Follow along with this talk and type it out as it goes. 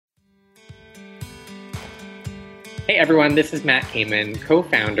Hey everyone, this is Matt Kamen,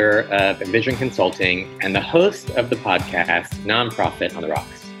 co-founder of Envision Consulting and the host of the podcast Nonprofit on the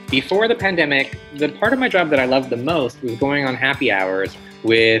Rocks. Before the pandemic, the part of my job that I loved the most was going on happy hours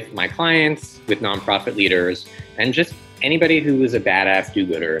with my clients, with nonprofit leaders, and just anybody who was a badass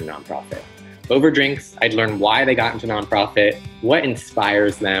do-gooder in nonprofit. Over drinks, I'd learn why they got into nonprofit, what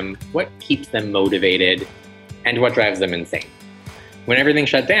inspires them, what keeps them motivated, and what drives them insane. When everything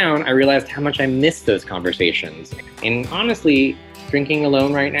shut down, I realized how much I missed those conversations. And honestly, drinking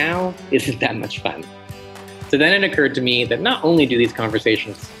alone right now isn't that much fun. So then it occurred to me that not only do these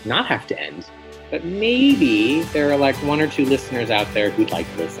conversations not have to end, but maybe there are like one or two listeners out there who'd like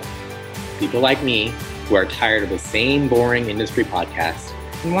to listen. People like me who are tired of the same boring industry podcast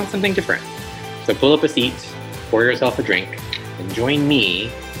and want something different. So pull up a seat, pour yourself a drink, and join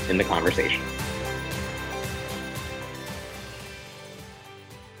me in the conversation.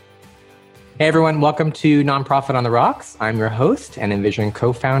 Hey everyone, welcome to Nonprofit on the Rocks. I'm your host and Envision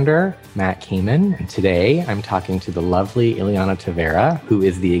co-founder, Matt Kamen. And today I'm talking to the lovely Ileana Tavera, who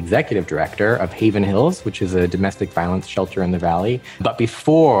is the executive director of Haven Hills, which is a domestic violence shelter in the Valley. But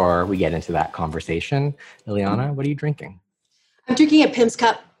before we get into that conversation, Ileana, what are you drinking? I'm drinking a Pimm's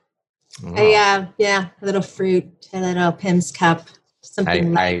cup. Oh. A little fruit, a little Pimm's cup.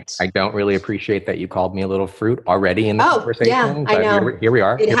 Something I don't really appreciate that you called me a little fruit already in the conversation. Yeah, I know. Here we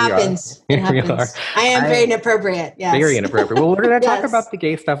are. It happens. I am very inappropriate. Yes. Very inappropriate. Well, we're going to talk about the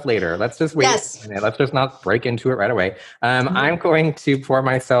gay stuff later. Let's just wait. Yes. Let's just not break into it right away. I'm going to pour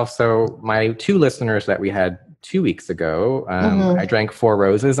myself. So my two listeners that we had 2 weeks ago, I drank 4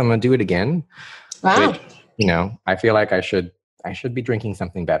 roses. I'm going to do it again. Wow. Which, I feel like I should be drinking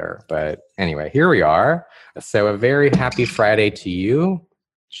something better. But anyway, here we are. So a very happy Friday to you.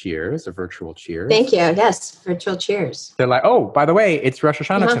 Cheers, a virtual cheers. Thank you. Yes, virtual cheers. They're like, oh, by the way, it's Rosh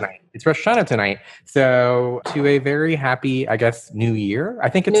Hashanah tonight. It's Rosh Hashanah tonight. So to a very happy, I guess, New Year. I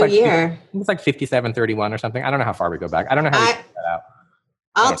think it's it's like 5731 or something. I don't know how far we go back. I don't know how we figure that out.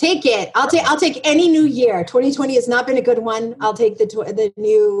 I'll take it. I'll take any new year. 2020 has not been a good one. I'll take the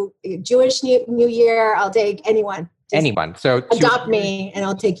new Jewish new year. I'll take anyone. Anyone. So adopt me and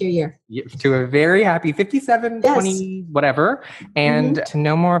I'll take your year. To a very happy 5720 whatever. And to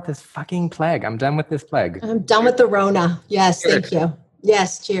no more of this fucking plague. I'm done with this plague. I'm done with the Rona. Yes, cheers. Thank you.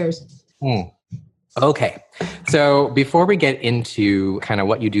 Yes, cheers. Okay. So before we get into kind of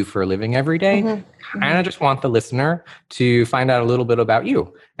what you do for a living every day, I just want the listener to find out a little bit about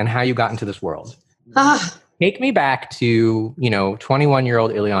you and how you got into this world. Take me back to, 21-year-old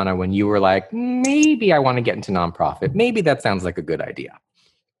Ileana when you were like, maybe I want to get into nonprofit. Maybe that sounds like a good idea.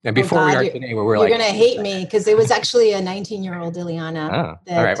 And before we are today, where we're you're going to hate me because it was actually a 19-year-old Ileana.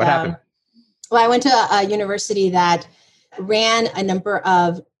 All right. What happened? Well, I went to a university that ran a number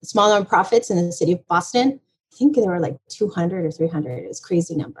of small nonprofits in the city of Boston. I think there were like 200 or 300. It was a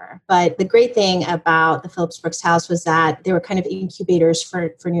crazy number. But the great thing about the Phillips Brooks House was that they were kind of incubators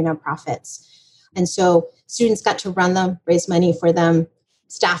for new nonprofits. And so students got to run them, raise money for them,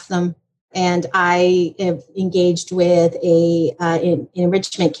 staff them. And I engaged with an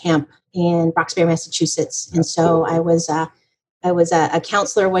enrichment camp in Roxbury, Massachusetts. And so I was a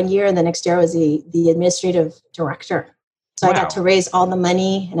counselor one year, and the next year I was the administrative director. So I got to raise all the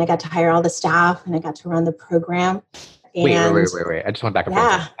money, and I got to hire all the staff, and I got to run the program. And wait. I just want to back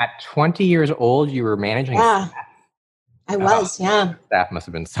up. At 20 years old, you were managing staff. I was. Staff must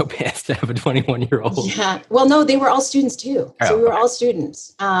have been so pissed to have a 21-year-old. Yeah. Well, no, they were all students too. So we were all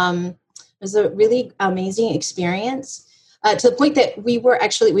students. It was a really amazing experience to the point that we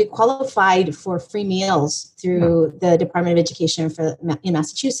qualified for free meals through the Department of Education in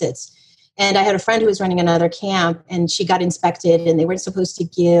Massachusetts. And I had a friend who was running another camp, and she got inspected, and they weren't supposed to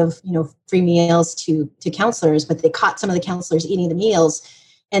give, free meals to counselors, but they caught some of the counselors eating the meals.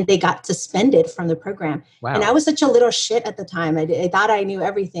 And they got suspended from the program. Wow. And I was such a little shit at the time. I thought I knew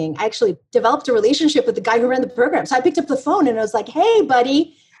everything. I actually developed a relationship with the guy who ran the program. So I picked up the phone and I was like, hey,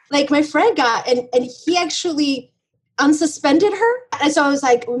 buddy, like my friend got, and he actually unsuspended her. And so I was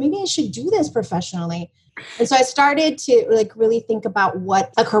like, well, maybe I should do this professionally. And so I started to really think about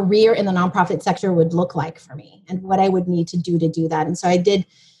what a career in the nonprofit sector would look like for me and what I would need to do that. And so I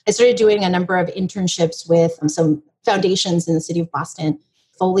started doing a number of internships with some foundations in the city of Boston.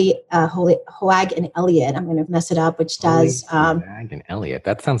 Hoag and Elliott. I'm going to mess it up, which does... Hoag and Elliott.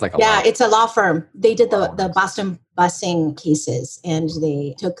 That sounds like a law. It's a law firm. They did the Boston busing cases, and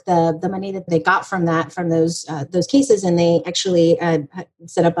they took the money that they got from those cases, and they actually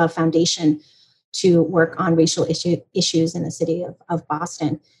set up a foundation to work on racial issues in the city of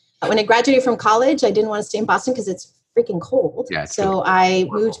Boston. When I graduated from college, I didn't want to stay in Boston because it's freaking cold. Yeah, so I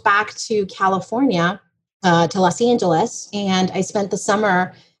moved back to California to Los Angeles. And I spent the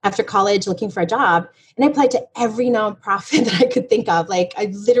summer after college looking for a job. And I applied to every nonprofit that I could think of. Like I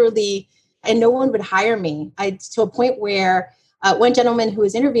literally, and no one would hire me. To a point where one gentleman who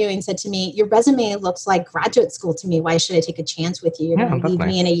was interviewing said to me, your resume looks like graduate school to me. Why should I take a chance with you? You're going to leave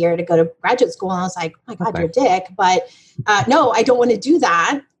me in a year to go to graduate school. And I was like, oh my God, you're a dick. But no, I don't want to do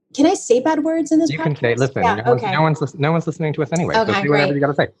that. Can I say bad words in this podcast? You can say, listen, yeah, no one's listening to us anyway. Okay, so do whatever you got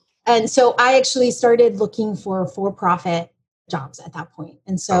to say. And so I actually started looking for-profit jobs at that point.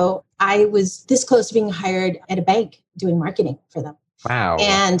 And so I was this close to being hired at a bank doing marketing for them. Wow.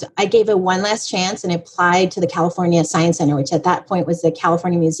 And I gave it one last chance and applied to the California Science Center, which at that point was the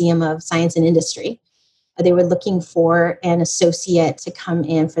California Museum of Science and Industry. They were looking for an associate to come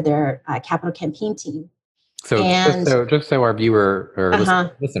in for their capital campaign team. So just so our viewer or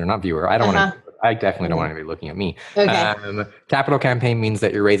listener, not viewer, I definitely don't want anybody looking at me. Okay. Capital campaign means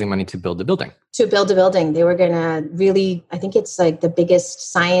that you're raising money to build a building. To build a building. They were going to really, I think it's like the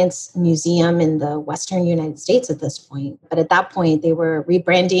biggest science museum in the Western United States at this point. But at that point, they were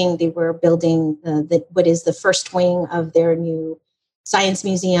rebranding. They were building what is the first wing of their new science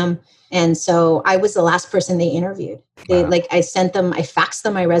museum. And so I was the last person they interviewed. I faxed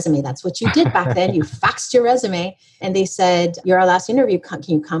them my resume. That's what you did back then. You faxed your resume and they said, you're our last interview. Can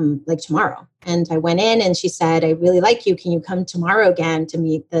you come like tomorrow? And I went in and she said, I really like you. Can you come tomorrow again to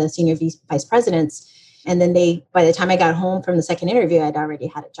meet the senior vice presidents? And then by the time I got home from the second interview, I'd already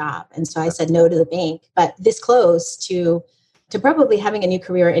had a job. And so I said no to the bank, but this close to probably having a new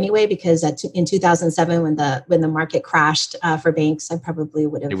career anyway, because in 2007, when the market crashed for banks, I probably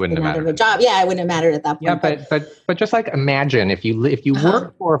would have been out of a job. Yeah, it wouldn't have mattered at that point. Yeah, but just like imagine if you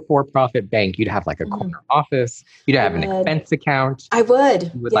worked for a for-profit bank, you'd have like a corner office, you'd have an expense account. I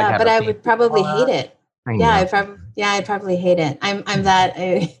would, but I would probably hate it. I'd probably hate it. I'm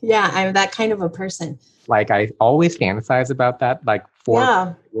that kind of a person. Like I always fantasize about that, like for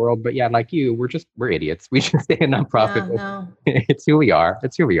the world. But yeah, like you, we're idiots. We should stay a nonprofit. No. It's who we are.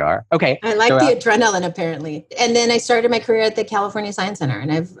 Okay. I like the adrenaline apparently. And then I started my career at the California Science Center,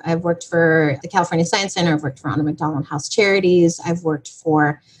 and I've worked for the California Science Center. I've worked for Ronald McDonald House Charities. I've worked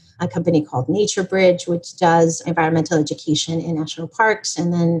for a company called Nature Bridge, which does environmental education in national parks.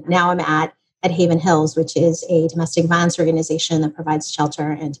 And then now I'm at Haven Hills, which is a domestic violence organization that provides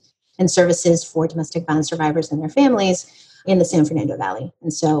shelter and services for domestic violence survivors and their families in the San Fernando Valley.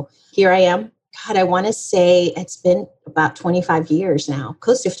 And so here I am. God, I want to say it's been about 25 years now,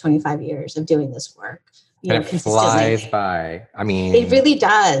 close to 25 years of doing this work. It flies by. I mean, it really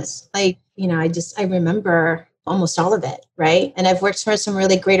does. Like, I remember almost all of it, right? And I've worked for some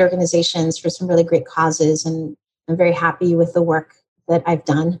really great organizations for some really great causes, and I'm very happy with the work that I've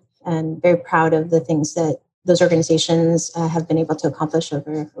done and very proud of the things that those organizations have been able to accomplish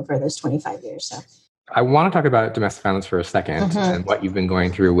over those 25 years. So I want to talk about domestic violence for a second and what you've been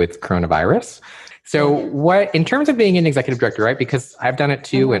going through with coronavirus. So what, in terms of being an executive director, right? Because I've done it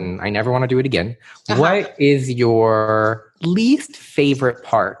too, and I never want to do it again. What is your least favorite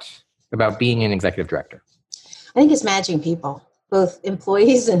part about being an executive director? I think it's managing people, both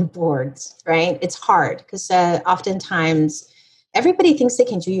employees and boards, right? It's hard because oftentimes everybody thinks they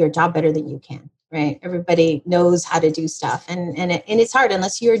can do your job better than you can. Right. Everybody knows how to do stuff. And it's hard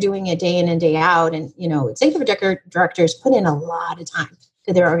unless you're doing it day in and day out. And, executive directors put in a lot of time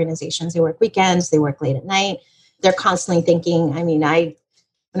to their organizations. They work weekends, they work late at night. They're constantly thinking, when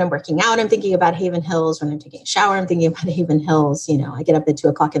I'm working out, I'm thinking about Haven Hills. When I'm taking a shower, I'm thinking about Haven Hills. I get up at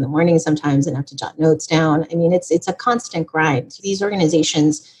 2:00 in the morning sometimes and have to jot notes down. It's a constant grind. These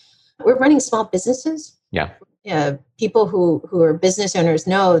organizations, we're running small businesses. Yeah. People who are business owners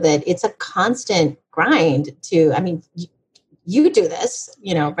know that it's a constant grind you do this,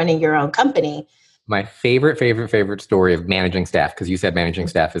 running your own company. My favorite story of managing staff, because you said managing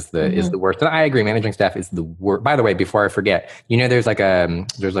staff is the worst. And I agree, managing staff is the worst. By the way, before I forget, there's like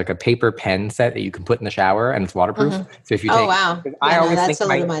a paper pen set that you can put in the shower and it's waterproof. So if you take, wow, that's a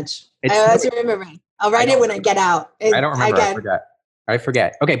little much. I always remember. I'll write it when I get out. I don't remember. I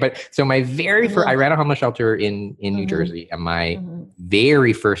forget. Okay, but so my very first, I ran a homeless shelter in New Jersey, and my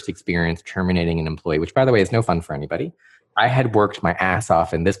very first experience terminating an employee, which by the way is no fun for anybody. I had worked my ass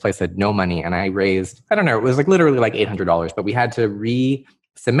off, and this place had no money, and I raised, I don't know, it was like literally like $800, but we had to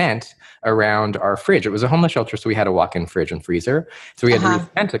re-cement around our fridge. It was a homeless shelter, so we had a walk-in fridge and freezer, so we had to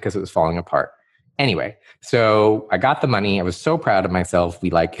re-cement it because it was falling apart. Anyway, so I got the money. I was so proud of myself.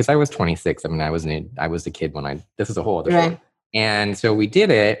 Because I was 26. I was a kid when this is a whole other story. And so we did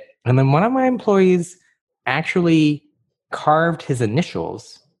it. And then one of my employees actually carved his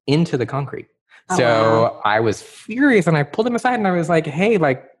initials into the concrete. I was furious, and I pulled him aside and I was like, hey,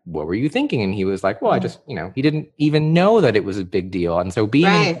 what were you thinking? And he was like, well, I just, he didn't even know that it was a big deal. And so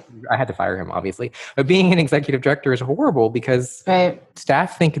I had to fire him, obviously, but being an executive director is horrible because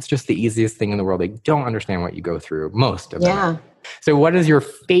staff think it's just the easiest thing in the world. They don't understand what you go through, most of them. So what is your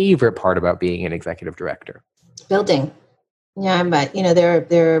favorite part about being an executive director? Building. Yeah, but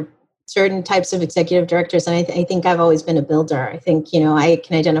there are certain types of executive directors, and I think I've always been a builder. I think, I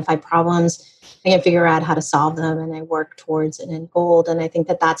can identify problems, I can figure out how to solve them, and I work towards an end goal. And I think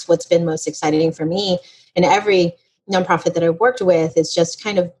that that's what's been most exciting for me. And every nonprofit that I've worked with is just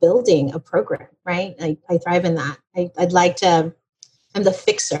kind of building a program, right? I thrive in that. I'm the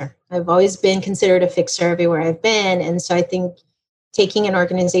fixer. I've always been considered a fixer everywhere I've been. And so I think taking an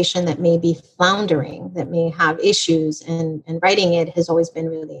organization that may be floundering, that may have issues, and writing it has always been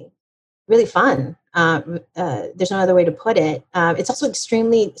really, really fun. There's no other way to put it. It's also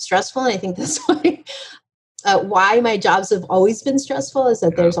extremely stressful. And I think that's why my jobs have always been stressful, is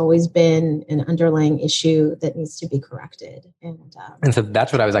that there's always been an underlying issue that needs to be corrected. And so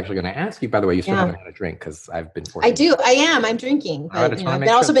that's what I was actually going to ask you. By the way, you still haven't had a drink, because I've been forced. I do. I am. I'm drinking. But, I've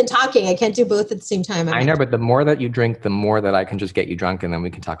also been talking. I can't do both at the same time. I know, but the more that you drink, the more that I can just get you drunk, and then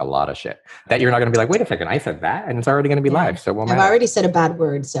we can talk a lot of shit that you're not going to be like, wait a second, I said that, and it's already going to be live. So I've already said a bad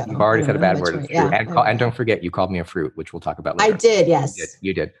word. So you've already said a bad word. And don't forget, you called me a fruit, which we'll talk about later. I did. Yes,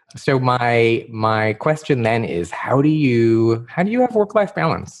 you did. So my question then is, how do you have work-life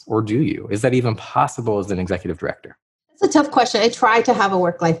balance, or do you? Is that even possible as an executive director? It's a tough question. I try to have a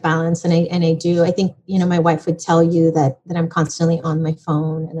work-life balance, and I do. I think, my wife would tell you that I'm constantly on my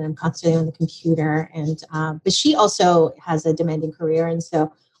phone, and I'm constantly on the computer. And but she also has a demanding career, and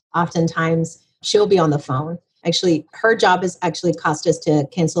so oftentimes she'll be on the phone. Actually, her job has actually cost us to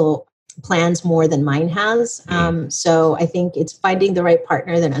cancel plans more than mine has. So I think it's finding the right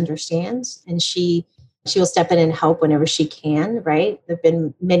partner that understands, and she will step in and help whenever she can, right? There've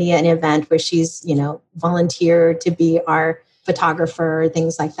been many an event where she's, volunteered to be our photographer,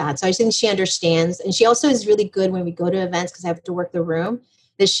 things like that. So I think she understands. And she also is really good when we go to events, because I have to work the room,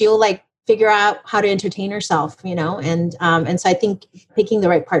 that she'll figure out how to entertain herself, and so I think picking the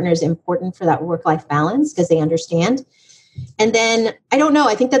right partner is important for that work-life balance, because they understand. And then, I don't know,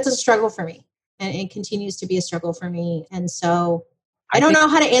 I think that's a struggle for me, and it continues to be a struggle for me. And so I don't know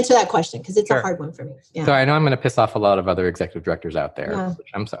how to answer that question, because it's a hard one for me. Yeah. So I know I'm going to piss off a lot of other executive directors out there,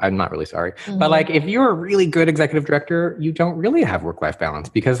 which I'm not really sorry. Mm-hmm. But if you're a really good executive director, you don't really have work-life balance,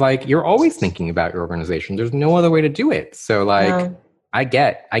 because you're always thinking about your organization. There's no other way to do it. So I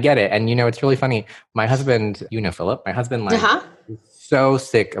get it. And it's really funny. My husband, Philip, my husband is so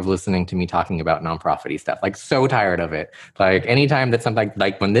sick of listening to me talking about nonprofit-y stuff, so tired of it. Anytime that something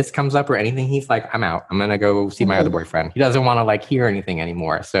when this comes up or anything, he's like, I'm out. I'm going to go see my other boyfriend. He doesn't want to hear anything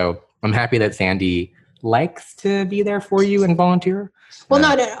anymore. So I'm happy that Sandy likes to be there for you and volunteer. Well,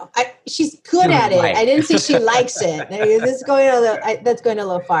 no. She's good at it. Right. I didn't say she likes it. That's going a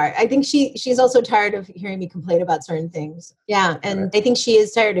little far. I think she's also tired of hearing me complain about certain things. Yeah. And I think she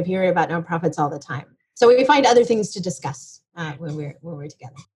is tired of hearing about nonprofits all the time. So we find other things to discuss when we're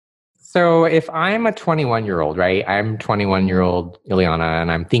together. So if I'm a 21-year-old, right? I'm 21-year-old Ileana,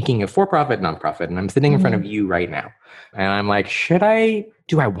 and I'm thinking of for-profit, nonprofit, and I'm sitting in front of you right now. And I'm like,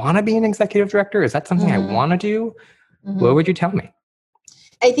 do I want to be an executive director? Is that something I want to do? What would you tell me?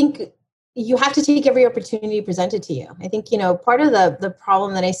 I think you have to take every opportunity presented to you. I think, part of the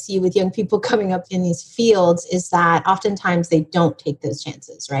problem that I see with young people coming up in these fields is that oftentimes they don't take those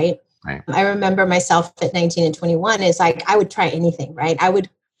chances, right? Right. I remember myself at 19 and 21 is I would try anything, right? I would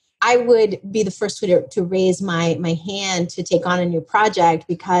be the first to raise my hand to take on a new project,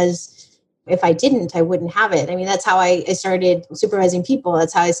 because if I didn't, I wouldn't have it. I mean, that's how I started supervising people.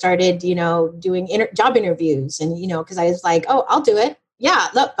 That's how I started, doing job interviews, and, because I was like, oh, I'll do it. Yeah,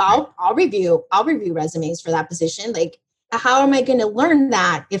 look, I'll review resumes for that position. How am I going to learn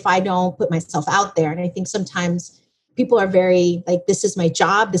that if I don't put myself out there? And I think sometimes people are very this is my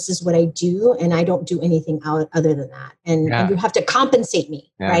job, this is what I do, and I don't do anything other than that. And you have to compensate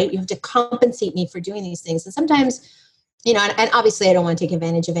me, right? You have to compensate me for doing these things. And sometimes, and obviously I don't want to take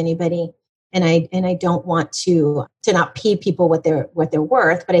advantage of anybody, and I don't want to not pay people what they're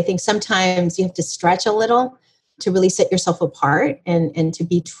worth. But I think sometimes you have to stretch a little to really set yourself apart and to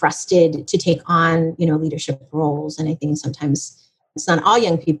be trusted to take on, leadership roles. And I think sometimes it's not all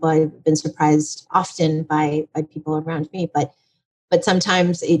young people. I've been surprised often by people around me, but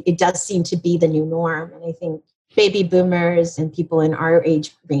sometimes it does seem to be the new norm. And I think baby boomers and people in our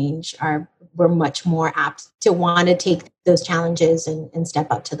age range were much more apt to want to take those challenges and step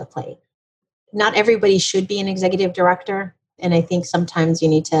up to the plate. Not everybody should be an executive director. And I think sometimes you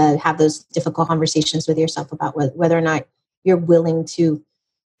need to have those difficult conversations with yourself about whether or not you're willing to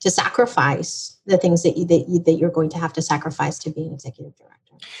sacrifice the things that you're going to have to sacrifice to be an executive director.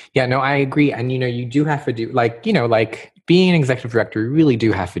 Yeah, no, I agree. And, you do have to do like being an executive director, you really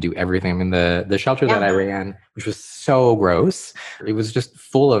do have to do everything. I mean, the shelter that I ran, which was so gross, it was just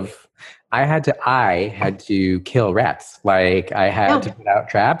full of, I had to kill rats. Like I had to put out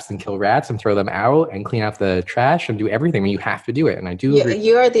traps and kill rats and throw them out and clean out the trash and do everything. I mean, you have to do it. And I do.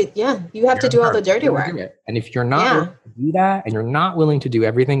 You have to do all the dirty work. And if you're not willing to do that and you're not willing to do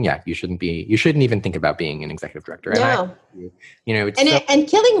everything, you shouldn't even think about being an executive director. No. And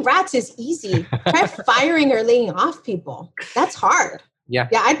killing rats is easy. Try firing or laying off people. That's hard. Yeah.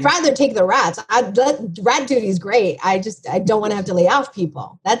 I'd rather take the rats. Rat duty is great. I don't want to have to lay off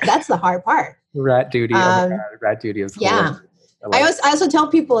people. That's the hard part. Rat duty. Oh my God, rat duty is yeah. I also tell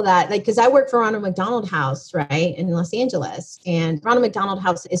people that, because I work for Ronald McDonald House, right, in Los Angeles, and Ronald McDonald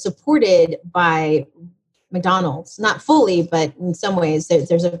House is supported by McDonald's, not fully, but in some ways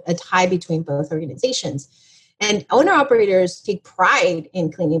there's a tie between both organizations. And owner-operators take pride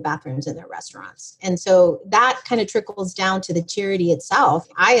in cleaning bathrooms in their restaurants. And so that kind of trickles down to the charity itself.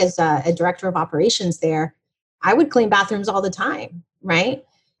 I, as a director of operations there, I would clean bathrooms all the time, right?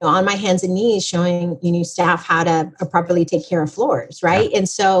 On my hands and knees, showing staff how to properly take care of floors, right? Yeah. And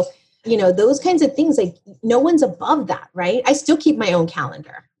so, those kinds of things, like no one's above that, right? I still keep my own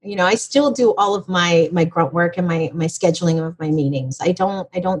calendar. I still do all of my grunt work and my scheduling of my meetings. I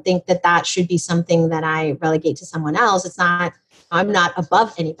don't think that should be something that I relegate to someone else. I'm not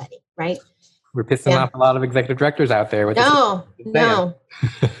above anybody, right? We're pissing off a lot of executive directors out there. No,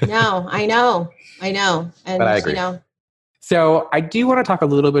 I know. And, but I agree. So I do want to talk a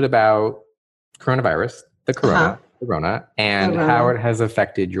little bit about coronavirus, the corona, and how it has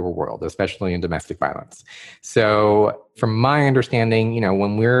affected your world, especially in domestic violence. So from my understanding,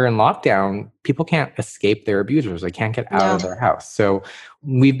 when we're in lockdown, people can't escape their abusers. They can't get out of their house. So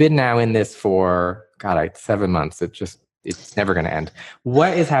we've been now in this for, 7 months. It's never going to end.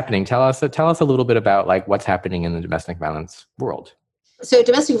 What is happening? Tell us a little bit about what's happening in the domestic violence world. So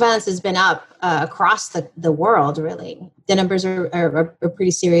domestic violence has been up across the world, really. The numbers are pretty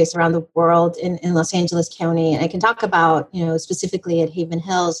serious around the world in Los Angeles County. And I can talk about, specifically at Haven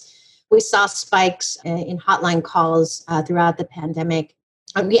Hills, we saw spikes in hotline calls throughout the pandemic.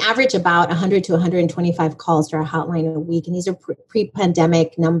 We average about 100 to 125 calls to our hotline a week. And these are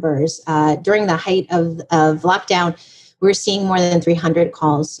pre-pandemic numbers. During the height of lockdown, we're seeing more than 300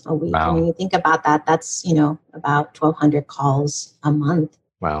 calls a week. Wow. And when you think about that, that's, about 1,200 calls a month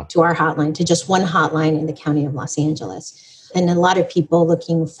to our hotline, to just one hotline in the county of Los Angeles. And a lot of people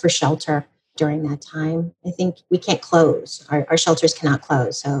looking for shelter during that time. I think we can't close. Our shelters cannot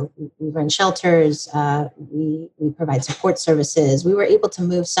close. So we run shelters. We provide support services. We were able to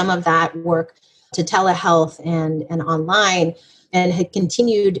move some of that work to telehealth and online, and had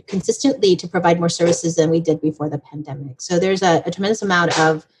continued consistently to provide more services than we did before the pandemic. So there's a tremendous amount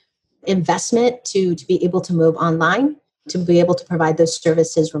of investment to be able to move online, to be able to provide those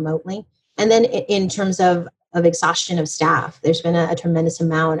services remotely. And then in terms of exhaustion of staff, there's been a tremendous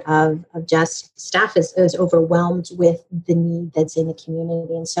amount of just staff is overwhelmed with the need that's in the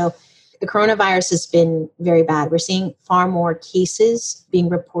community. And so the coronavirus has been very bad. We're seeing far more cases being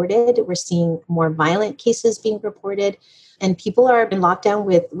reported. We're seeing more violent cases being reported. And people are in lockdown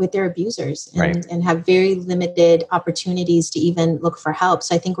with their abusers and have very limited opportunities to even look for help.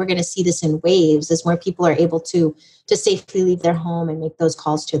 So I think we're going to see this in waves as more people are able to safely leave their home and make those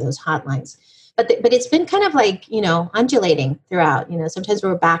calls to those hotlines. But it's been kind of undulating throughout. Sometimes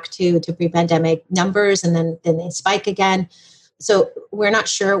we're back to pre-pandemic numbers and then they spike again. So we're not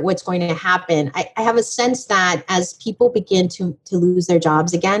sure what's going to happen. I have a sense that as people begin to lose their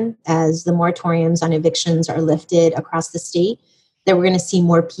jobs again, as the moratoriums on evictions are lifted across the state, that we're going to see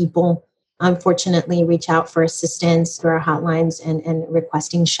more people, unfortunately, reach out for assistance through our hotlines and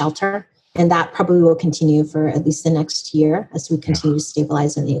requesting shelter. And that probably will continue for at least the next year as we continue to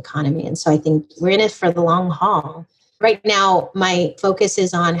stabilize in the economy. And so I think we're in it for the long haul. Right now, my focus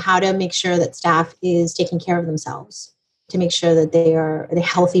is on how to make sure that staff is taking care of themselves, to make sure that they're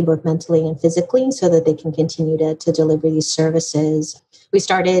healthy both mentally and physically so that they can continue to deliver these services. We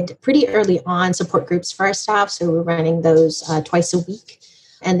started pretty early on support groups for our staff, so we're running those twice a week.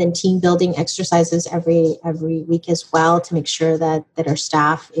 And then team building exercises every week as well to make sure that our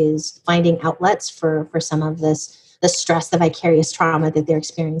staff is finding outlets for some of the stress, the vicarious trauma that they're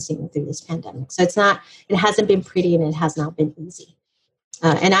experiencing through this pandemic. So it hasn't been pretty and it has not been easy.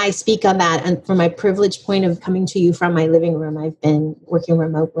 And I speak on that. And from my privileged point of coming to you from my living room, I've been working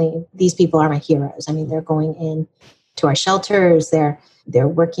remotely. These people are my heroes. I mean, they're going in to our shelters. They're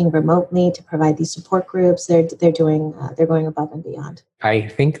working remotely to provide these support groups. They're going above and beyond. I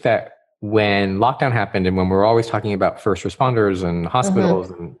think that when lockdown happened and when we're always talking about first responders and hospitals,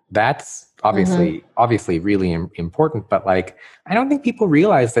 and that's obviously really important, but like, I don't think people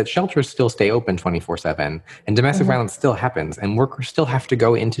realize that shelters still stay open 24/7 and domestic violence still happens and workers still have to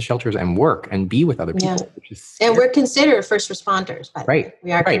go into shelters and work and be with other people. Which is and we're considered first responders, by the way.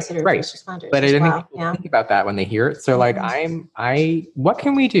 We are considered first responders. But I didn't think people think about that when they hear it. So like, what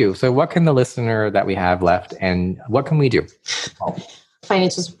can we do? So what can the listener that we have left, and what can we do?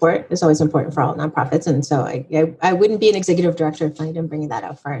 Financial support is always important for all nonprofits. And so I wouldn't be an executive director if I didn't bring that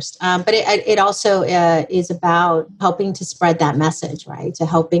up first. But it also is about helping to spread that message, right? To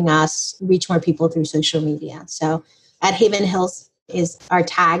helping us reach more people through social media. So at Haven Hills is our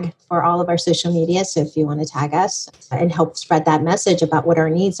tag for all of our social media. So if you want to tag us and help spread that message about what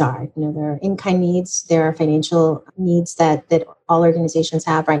our needs are, there are in-kind needs, there are financial needs that all organizations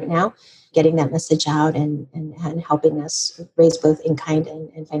have right now. Getting that message out and helping us raise both in-kind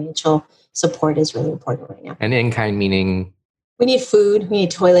and financial support is really important right now. And in-kind meaning? We need food, we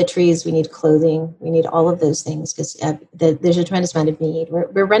need toiletries, we need clothing, we need all of those things because there's a tremendous amount of need.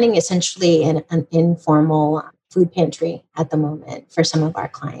 We're running essentially an informal food pantry at the moment for some of our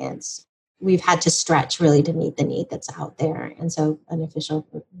clients. We've had to stretch really to meet the need that's out there. And so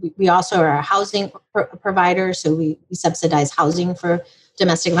we also are a housing provider. So we subsidize housing for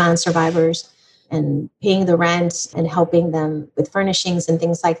domestic violence survivors and paying the rent and helping them with furnishings and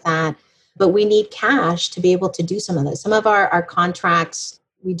things like that. But we need cash to be able to do some of those. Some of our contracts,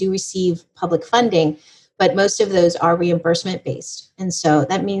 we do receive public funding, but most of those are reimbursement based. And so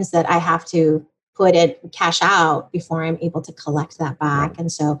that means that I have to put it cash out before I'm able to collect that back.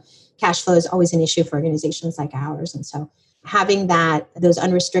 And so cash flow is always an issue for organizations like ours. And so having that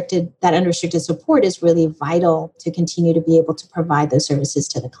unrestricted support is really vital to continue to be able to provide those services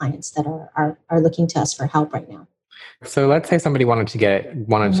to the clients that are looking to us for help right now. So let's say somebody wanted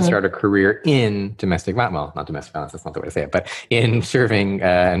to start a career in domestic violence. Well, not domestic violence, that's not the way to say it, but in serving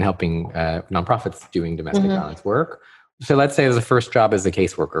and helping nonprofits doing domestic violence work. So let's say the first job is a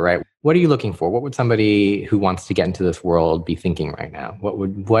caseworker, right? What are you looking for? What would somebody who wants to get into this world be thinking right now?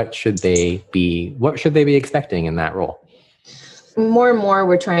 What should they be expecting in that role? More and more,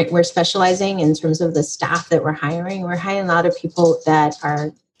 we're specializing in terms of the staff that we're hiring. We're hiring a lot of people that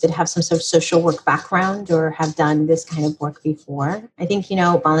have some sort of social work background or have done this kind of work before. I think,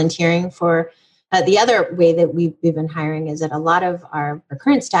 volunteering for the other way that we've been hiring is that a lot of our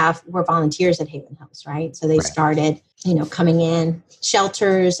current staff were volunteers at Haven Hills, right? So they started, coming in.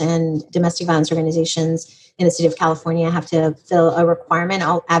 Shelters and domestic violence organizations in the state of California have to fill a requirement.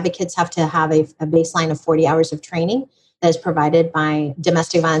 All advocates have to have a baseline of 40 hours of training that is provided by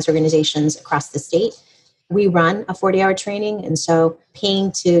domestic violence organizations across the state. We run a 40-hour training, and so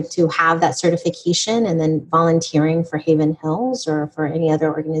paying to have that certification and then volunteering for Haven Hills or for any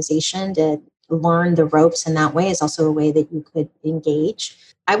other organization to learn the ropes in that way is also a way that you could engage.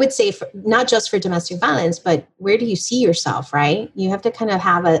 I would say not just for domestic violence, but where do you see yourself, right? You have to kind of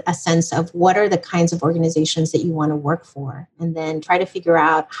have a sense of what are the kinds of organizations that you want to work for, and then try to figure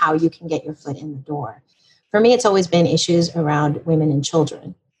out how you can get your foot in the door. For me, it's always been issues around women and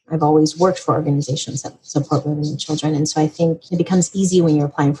children. I've always worked for organizations that support women and children. And so I think it becomes easy when you're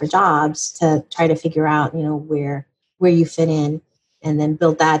applying for jobs to try to figure out, where you fit in and then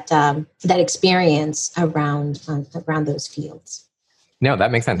build that experience around those fields. No,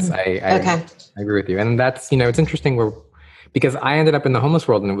 that makes sense. I agree with you. And that's, it's interesting because I ended up in the homeless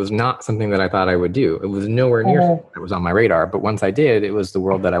world and it was not something that I thought I would do. It was nowhere near something that was on my radar. But once I did, it was the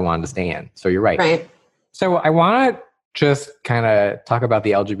world that I wanted to stay in. So you're right. Right. So I want to just kind of talk about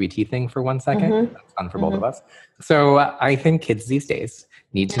the LGBT thing for 1 second. That's fun for both of us. So I think kids these days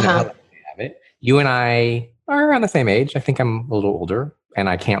need to know how they have it. You and I are around the same age. I think I'm a little older. And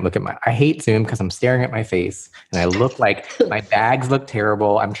I can't look at I hate Zoom because I'm staring at my face and I look like my bags look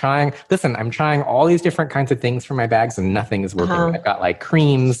terrible. I'm trying all these different kinds of things for my bags and nothing is working. I've got like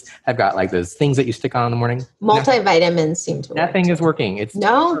creams. I've got like those things that you stick on in the morning. Multivitamins seem to work. Nothing is working. It's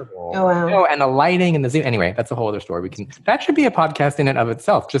terrible. Oh, wow. No, and the lighting and the Zoom. Anyway, that's a whole other story. That should be a podcast in and of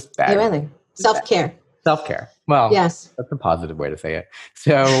itself. Just bad. Really? Self-care. Self-care. Well, yes, that's a positive way to say it.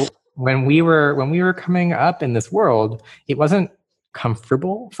 So when we were coming up in this world, it wasn't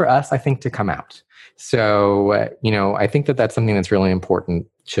comfortable for us, I think, to come out. So, I think that that's something that's really important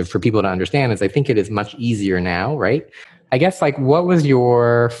for people to understand is I think it is much easier now, right? I guess, what was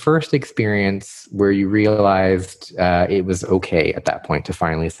your first experience where you realized it was okay at that point to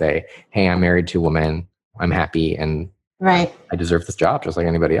finally say, hey, I'm married to a woman, I'm happy, and right, I deserve this job just like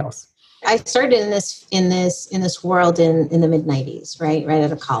anybody else? I started in this world in the mid 90s, right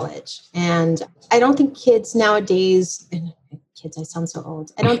out of college. And I don't think kids nowadays, and kids, I sound so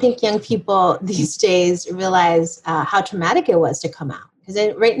old. I don't think young people these days realize how traumatic it was to come out.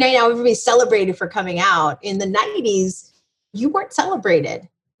 Because right now everybody's celebrated for coming out. In the 90s, you weren't celebrated.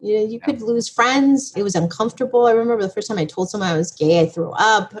 You could lose friends. It was uncomfortable. I remember the first time I told someone I was gay, I threw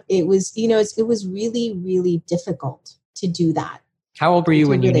up. It was, it was really, really difficult to do that. How old were you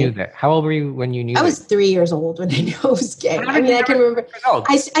when you knew that? How old were you when you knew I was 3 years old when I knew I was gay. I mean, I can remember.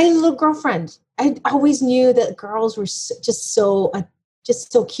 I had a little girlfriend. I always knew that girls were just so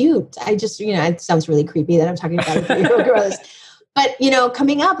cute. I just, it sounds really creepy that I'm talking about a 3-year-old girl. But,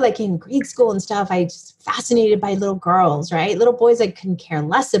 coming up like in grade school and stuff, I just fascinated by little girls, right? Little boys I couldn't care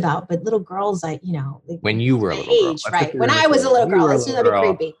less about, but little girls, like, when you were a little girl. Right. When I was a little girl, let's not be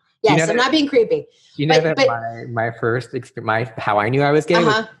creepy. Yes, I'm not being creepy. You know that my first experience, how I knew I was gay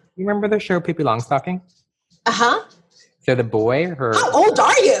was, you remember the show Pippi Longstocking? Uh-huh. So the boy, how old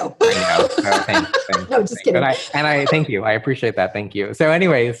are you? I know. Thanks. No, just kidding. But I thank you. I appreciate that. Thank you. So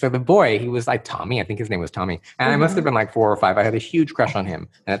anyway, so the boy, he was like Tommy. I think his name was Tommy. And I must have been like 4 or 5. I had a huge crush on him.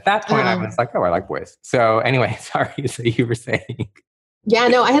 And at that point, I was like, oh, I like boys. So anyway, sorry. So you were saying. Yeah,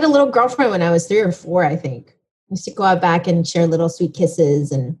 no, I had a little girlfriend when I was 3 or 4, I think. I used to go out back and share little sweet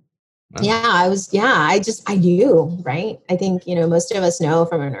kisses and I knew, right? I think, most of us know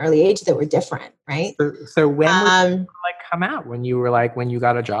from an early age that we're different, right? So when would you come out? When you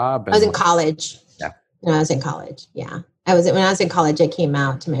got a job? I was in college. Yeah. When I was in college. Yeah. When I was in college, I came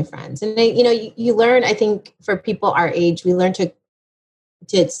out to my friends and you learn, I think for people our age, we learn to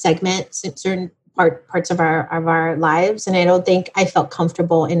segment certain parts of our lives. And I don't think I felt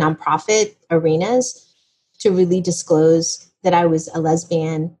comfortable in nonprofit arenas to really disclose that I was a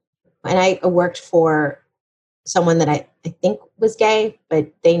lesbian. And I worked for someone that I think was gay,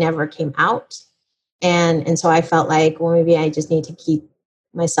 but they never came out. And so I felt like, well, maybe I just need to keep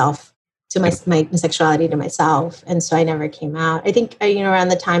myself to my sexuality to myself. And so I never came out. I think, around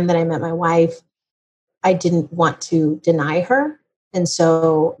the time that I met my wife, I didn't want to deny her. And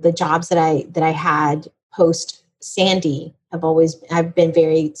so the jobs that I had post Sandy, I've been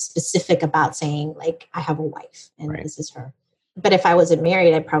very specific about saying like, I have a wife and This is her. But if I wasn't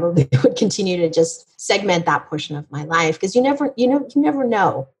married, I probably would continue to just segment that portion of my life because you never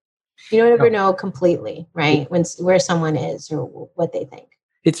know. You don't ever know completely, right? Where someone is or what they think.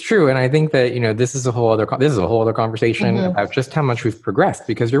 It's true, and I think that this is a whole other conversation about just how much we've progressed.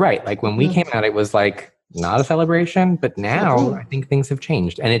 Because you're right, like when we came out, it was like not a celebration, but now I think things have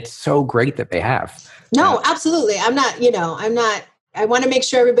changed, and it's so great that they have. No, absolutely. I'm not. I want to make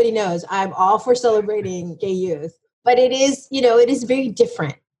sure everybody knows I'm all for celebrating gay youth. But it is very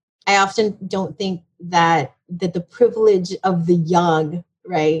different. I often don't think that the privilege of the young,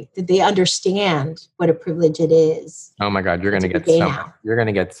 right, that they understand what a privilege it is. Oh my God, you're going to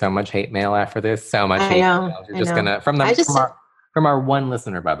get so much hate mail after this. So much hate mail. You're just going to from our one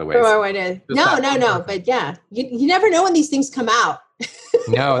listener, by the way. No. But yeah, you never know when these things come out.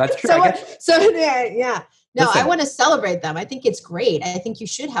 No, that's true. Yeah. No, listen, I want to celebrate them. I think it's great. I think you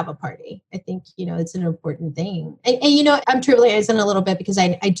should have a party. I think, it's an important thing. And I'm trivializing a little bit because I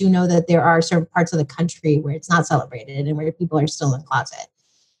do know that there are certain parts of the country where it's not celebrated and where people are still in the closet.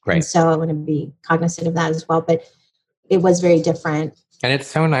 Right. And so I want to be cognizant of that as well. But it was very different. And it's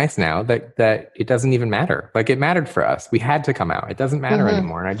so nice now that it doesn't even matter. Like it mattered for us. We had to come out. It doesn't matter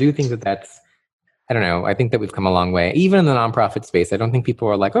anymore. And I do think that's, I don't know. I think that we've come a long way. Even in the nonprofit space, I don't think people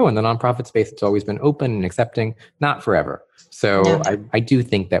are like, oh, in the nonprofit space, it's always been open and accepting. Not forever. So I do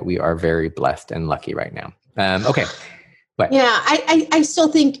think that we are very blessed and lucky right now. Okay. But. Yeah, I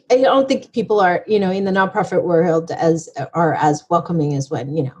still think, I don't think people are, in the nonprofit world as welcoming as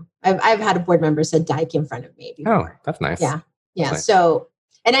when, I've had a board member said dyke in front of me before. Oh, that's nice. Yeah. Yeah. Nice. So,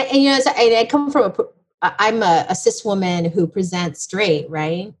 and I come from I'm a cis woman who presents straight,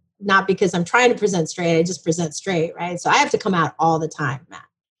 right? Not because I'm trying to present straight. I just present straight, right? So I have to come out all the time, Matt.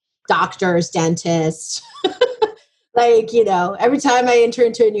 Doctors, dentists, every time I enter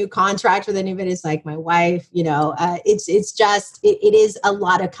into a new contract with anybody, it's like my wife, it's just, it is a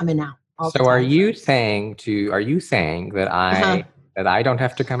lot of coming out. So are you saying that that I don't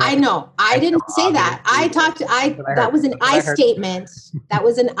have to come out? I know. I didn't say that. That was an I statement. That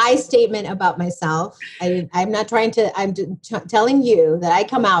was an I statement about myself. I'm not trying to, I'm telling you that I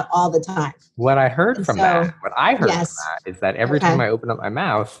come out all the time. What I heard from that is that every time I open up my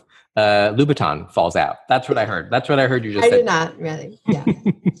mouth, Louboutin falls out. That's what I heard. That's what I heard you just said. I did not really. Yeah.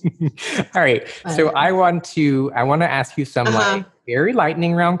 All right. So I want to ask you some very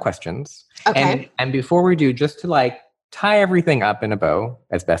lightning round questions. Okay. And before we do, just to tie everything up in a bow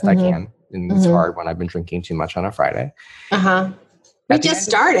as best I can. and it's hard when I've been drinking too much on a Friday. We just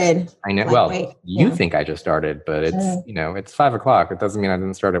started. I know. Well, you think I just started, but it's, it's 5:00. It doesn't mean I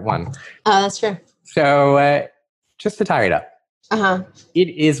didn't start at 1. Oh, that's true. So just to tie it up, it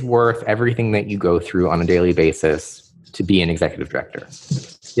is worth everything that you go through on a daily basis to be an executive director.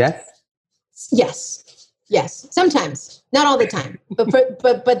 Yes? Yes. Sometimes, not all the time,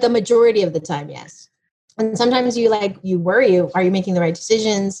 but the majority of the time, yes. And sometimes you worry, are you making the right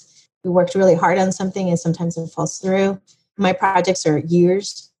decisions? You worked really hard on something and sometimes it falls through. My projects are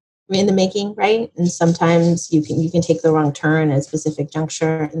years in the making, right? And sometimes you can take the wrong turn at a specific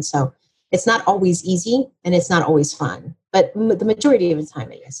juncture. And so it's not always easy and it's not always fun, but the majority of the time,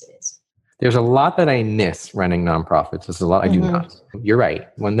 yes, it is. There's a lot that I miss running nonprofits. There's a lot I do not. You're right.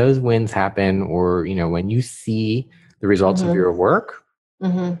 When those wins happen, or, when you see the results of your work.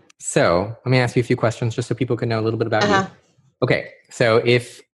 So let me ask you a few questions just so people can know a little bit about you. Okay. So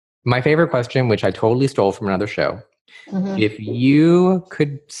if my favorite question, which I totally stole from another show, if you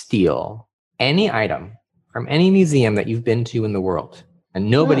could steal any item from any museum that you've been to in the world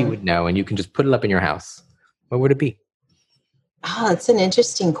and nobody would know, and you can just put it up in your house, what would it be? Oh, that's an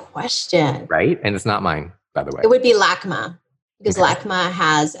interesting question. Right? And it's not mine, by the way. It would be LACMA, because LACMA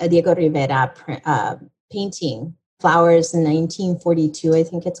has a Diego Rivera painting, Flowers in 1942, I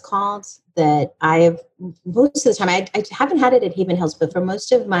think it's called, that most of the time, I haven't had it at Haven Hills, but for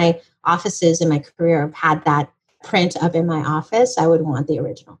most of my offices in my career, I've had that print up in my office. I would want the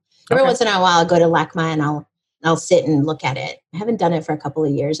original. Every once in a while, I'll go to LACMA and I'll sit and look at it. I haven't done it for a couple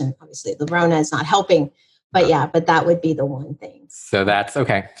of years, and obviously the Rona is not helping. But but that would be the one thing. So that's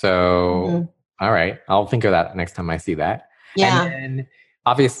okay. So, all right. I'll think of that next time I see that. Yeah. And then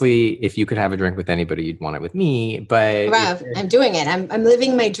obviously, if you could have a drink with anybody, you'd want it with me. But Rav, I'm doing it. I'm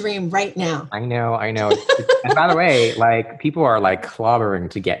living my dream right now. I know. And by the way, people are clobbering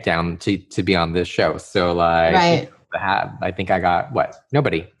to get down to be on this show. So I think I got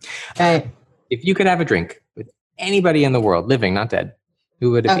nobody. Right. If you could have a drink with anybody in the world, living, not dead,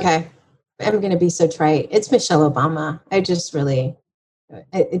 who would it be? Okay. I'm going to be so trite. It's Michelle Obama. I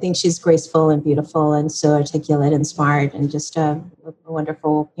think she's graceful and beautiful and so articulate and smart and just a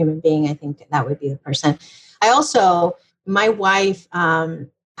wonderful human being. I think that would be the person. My wife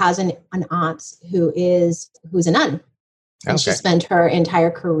has an aunt who's a nun. And she spent her entire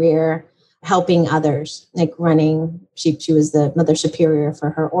career helping others, running. She was the Mother Superior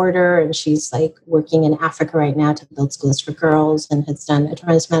for her order, and she's working in Africa right now to build schools for girls, and has done a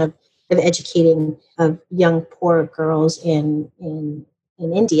tremendous amount of educating of young poor girls in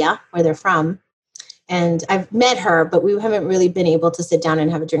India, where they're from. And I've met her, but we haven't really been able to sit down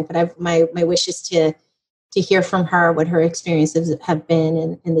and have a drink. But my wish is to hear from her what her experiences have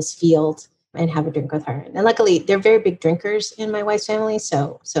been in this field and have a drink with her. And luckily, they're very big drinkers in my wife's family.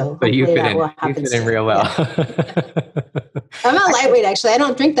 So you fit in real well. Yeah. I'm a lightweight, actually. I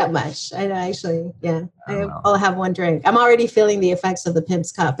don't drink that much. I'll have one drink. I'm already feeling the effects of the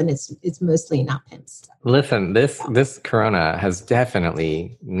Pimp's Cup, and it's mostly not Pimp's. Listen, this Corona has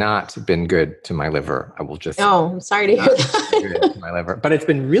definitely not been good to my liver. I will just. Oh, I'm sorry to hear that. Good to my liver, but it's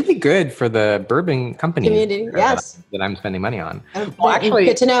been really good for the bourbon company community. Yes, that I'm spending money on. Well, actually,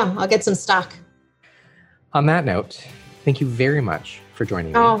 good to know. I'll get some stock. On that note, thank you very much for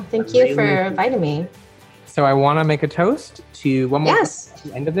joining me. Oh, thank you for inviting me. So I want to make a toast to one more. Yes. At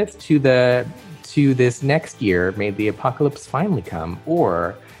the end of this, to this next year, may the apocalypse finally come,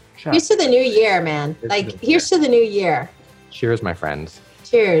 or. Here's to the new year, man. Here's to the new year. Cheers, my friends.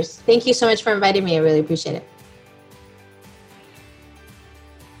 Cheers. Thank you so much for inviting me. I really appreciate it.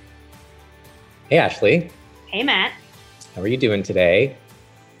 Hey, Ashley. Hey, Matt. How are you doing today?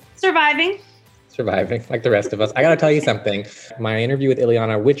 Surviving, like the rest of us. I got to tell you something. My interview with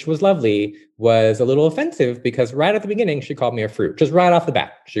Ileana, which was lovely, was a little offensive because right at the beginning, she called me a fruit. Just right off the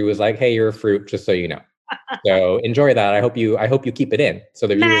bat. She was like, hey, you're a fruit, just so you know. So enjoy that. I hope you keep it in. So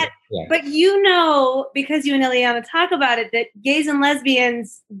Matt, but because you and Ileana talk about it, that gays and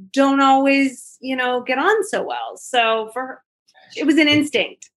lesbians don't always, get on so well. So for her, it was an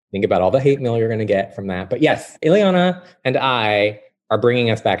instinct. Think about all the hate mail you're going to get from that. But yes, Ileana and I are bringing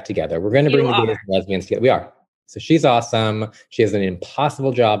us back together. We're going to bring the gays and lesbians together. We are. So she's awesome. She has an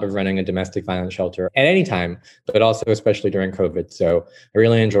impossible job of running a domestic violence shelter at any time, but also especially during COVID. So I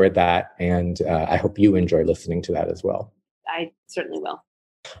really enjoyed that. And I hope you enjoy listening to that as well. I certainly will.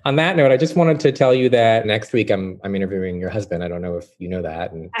 On that note, I just wanted to tell you that next week I'm interviewing your husband. I don't know if you know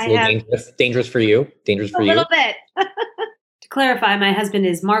that. And it's a little dangerous for you. A little bit. To clarify, my husband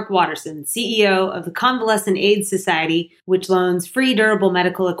is Mark Watterson, CEO of the Convalescent Aid Society, which loans free durable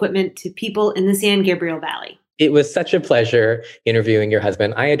medical equipment to people in the San Gabriel Valley. It was such a pleasure interviewing your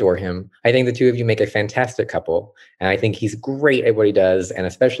husband. I adore him. I think the two of you make a fantastic couple. And I think he's great at what he does, and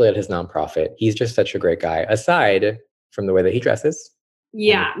especially at his nonprofit. He's just such a great guy, aside from the way that he dresses.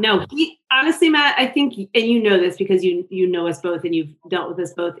 Yeah, no, honestly, Matt, I think, and you know this because you know us both and you've dealt with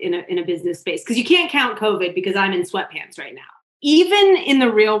us both in a business space, because you can't count COVID because I'm in sweatpants right now. Even in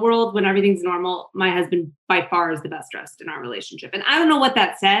the real world, when everything's normal, my husband by far is the best dressed in our relationship. And I don't know what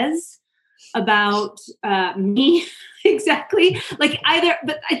that says about me exactly. Like either,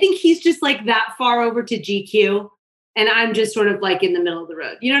 but I think he's just like that far over to GQ and I'm just sort of like in the middle of the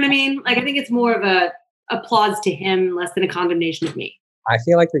road. You know what I mean? Like, I think it's more of a applause to him, less than a condemnation of me. I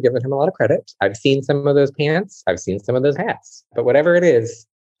feel like you're giving him a lot of credit. I've seen some of those pants. I've seen some of those hats. But whatever it is,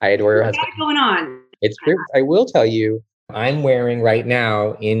 I adore your husband. What's going on? It's true. I will tell you, I'm wearing right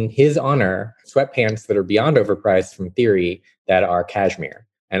now, in his honor, sweatpants that are beyond overpriced from Theory that are cashmere.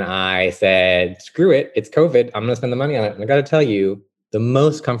 And I said, screw it. It's COVID. I'm going to spend the money on it. And I got to tell you, the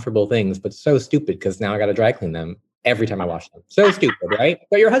most comfortable things, but so stupid because now I got to dry clean them every time I wash them. So stupid, right?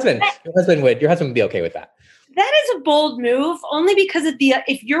 But your husband would be okay with that. That is a bold move, only because of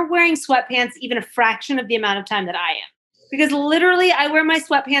if you're wearing sweatpants even a fraction of the amount of time that I am. Because literally I wear my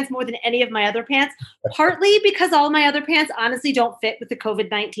sweatpants more than any of my other pants, partly because all my other pants honestly don't fit with the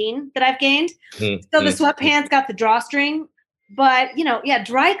COVID-19 that I've gained. So the sweatpants got the drawstring, but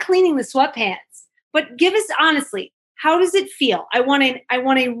dry cleaning the sweatpants. But give us honestly, how does it feel? I want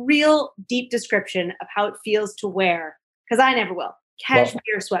a real deep description of how it feels to wear, because I never will.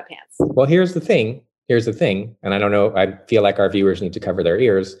 Cashmere sweatpants. Well, here's the thing, and I don't know, I feel like our viewers need to cover their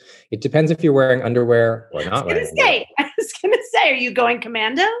ears. It depends if you're wearing underwear or not. I was going to say, are you going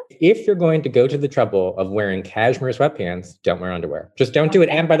commando? If you're going to go to the trouble of wearing cashmere sweatpants, don't wear underwear. Just don't do it.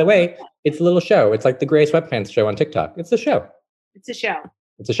 And by the way, it's a little show. It's like the gray sweatpants show on TikTok. It's a show. It's a show.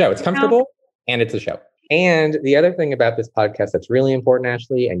 It's comfortable and it's a show. And the other thing about this podcast that's really important,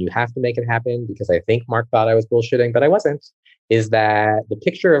 Ashley, and you have to make it happen because I think Mark thought I was bullshitting, but I wasn't, is that the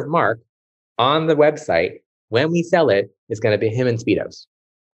picture of Mark on the website, when we sell it, is going to be him in Speedos.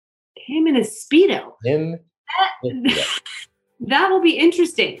 Him in a Speedo? That will be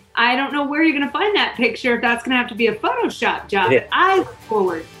interesting. I don't know where you're going to find that picture, if that's going to have to be a Photoshop job. But I look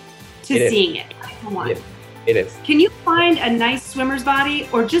forward to seeing it. It is. Can you find a nice swimmer's body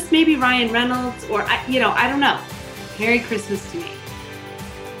or just maybe Ryan Reynolds or, I don't know. Merry Christmas to me.